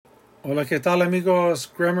Hola, ¿qué tal, amigos?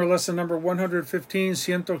 Grammar lesson number 115,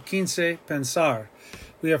 115, pensar.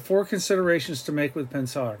 We have 4 considerations to make with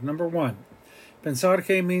pensar. Number 1, pensar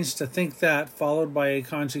que means to think that, followed by a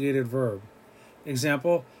conjugated verb.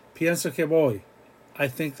 Example, pienso que voy. I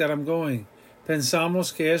think that I'm going.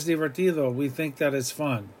 Pensamos que es divertido. We think that it's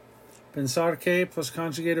fun. Pensar que plus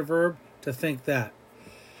conjugated verb, to think that.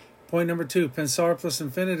 Point number 2, pensar plus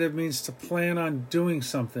infinitive means to plan on doing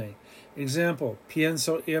something. Example,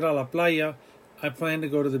 pienso ir a la playa. I plan to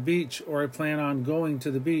go to the beach, or I plan on going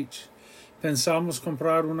to the beach. Pensamos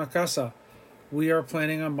comprar una casa. We are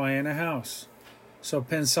planning on buying a house. So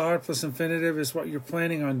pensar plus infinitive is what you're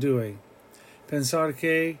planning on doing. Pensar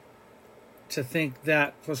que, to think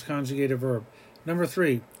that, plus conjugated verb. Number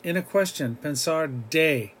 3, in a question, pensar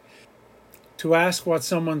de, to ask what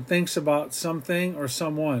someone thinks about something or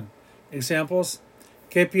someone. Examples,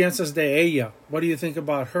 ¿qué piensas de ella? What do you think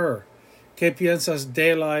about her? ¿Qué piensas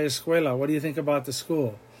de la escuela? What do you think about the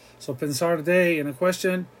school? So pensar de in a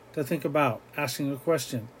question, to think about, asking a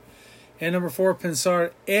question. And number 4,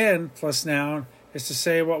 pensar en plus noun is to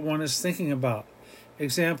say what one is thinking about.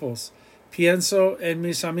 Examples, pienso en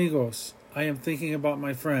mis amigos. I am thinking about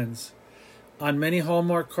my friends. On many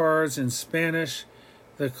Hallmark cards in Spanish,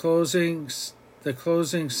 the closing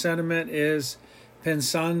sentiment is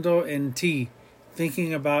pensando en ti,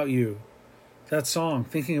 thinking about you. That song,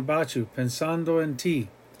 thinking about you, pensando en ti.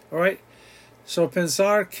 All right? So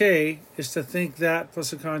pensar que is to think that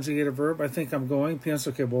plus a conjugated verb. I think I'm going,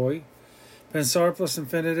 pienso que voy. Pensar plus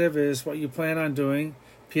infinitive is what you plan on doing.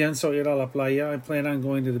 Pienso ir a la playa. I plan on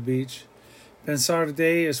going to the beach. Pensar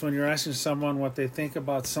de is when you're asking someone what they think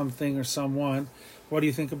about something or someone. What do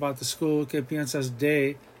you think about the school? ¿Qué piensas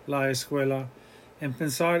de la escuela? And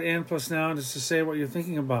pensar en plus noun is to say what you're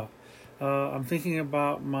thinking about. I'm thinking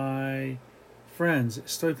about my friends.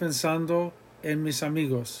 Estoy pensando en mis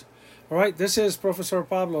amigos. All right, this is Professor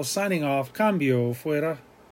Pablo signing off. Cambio fuera.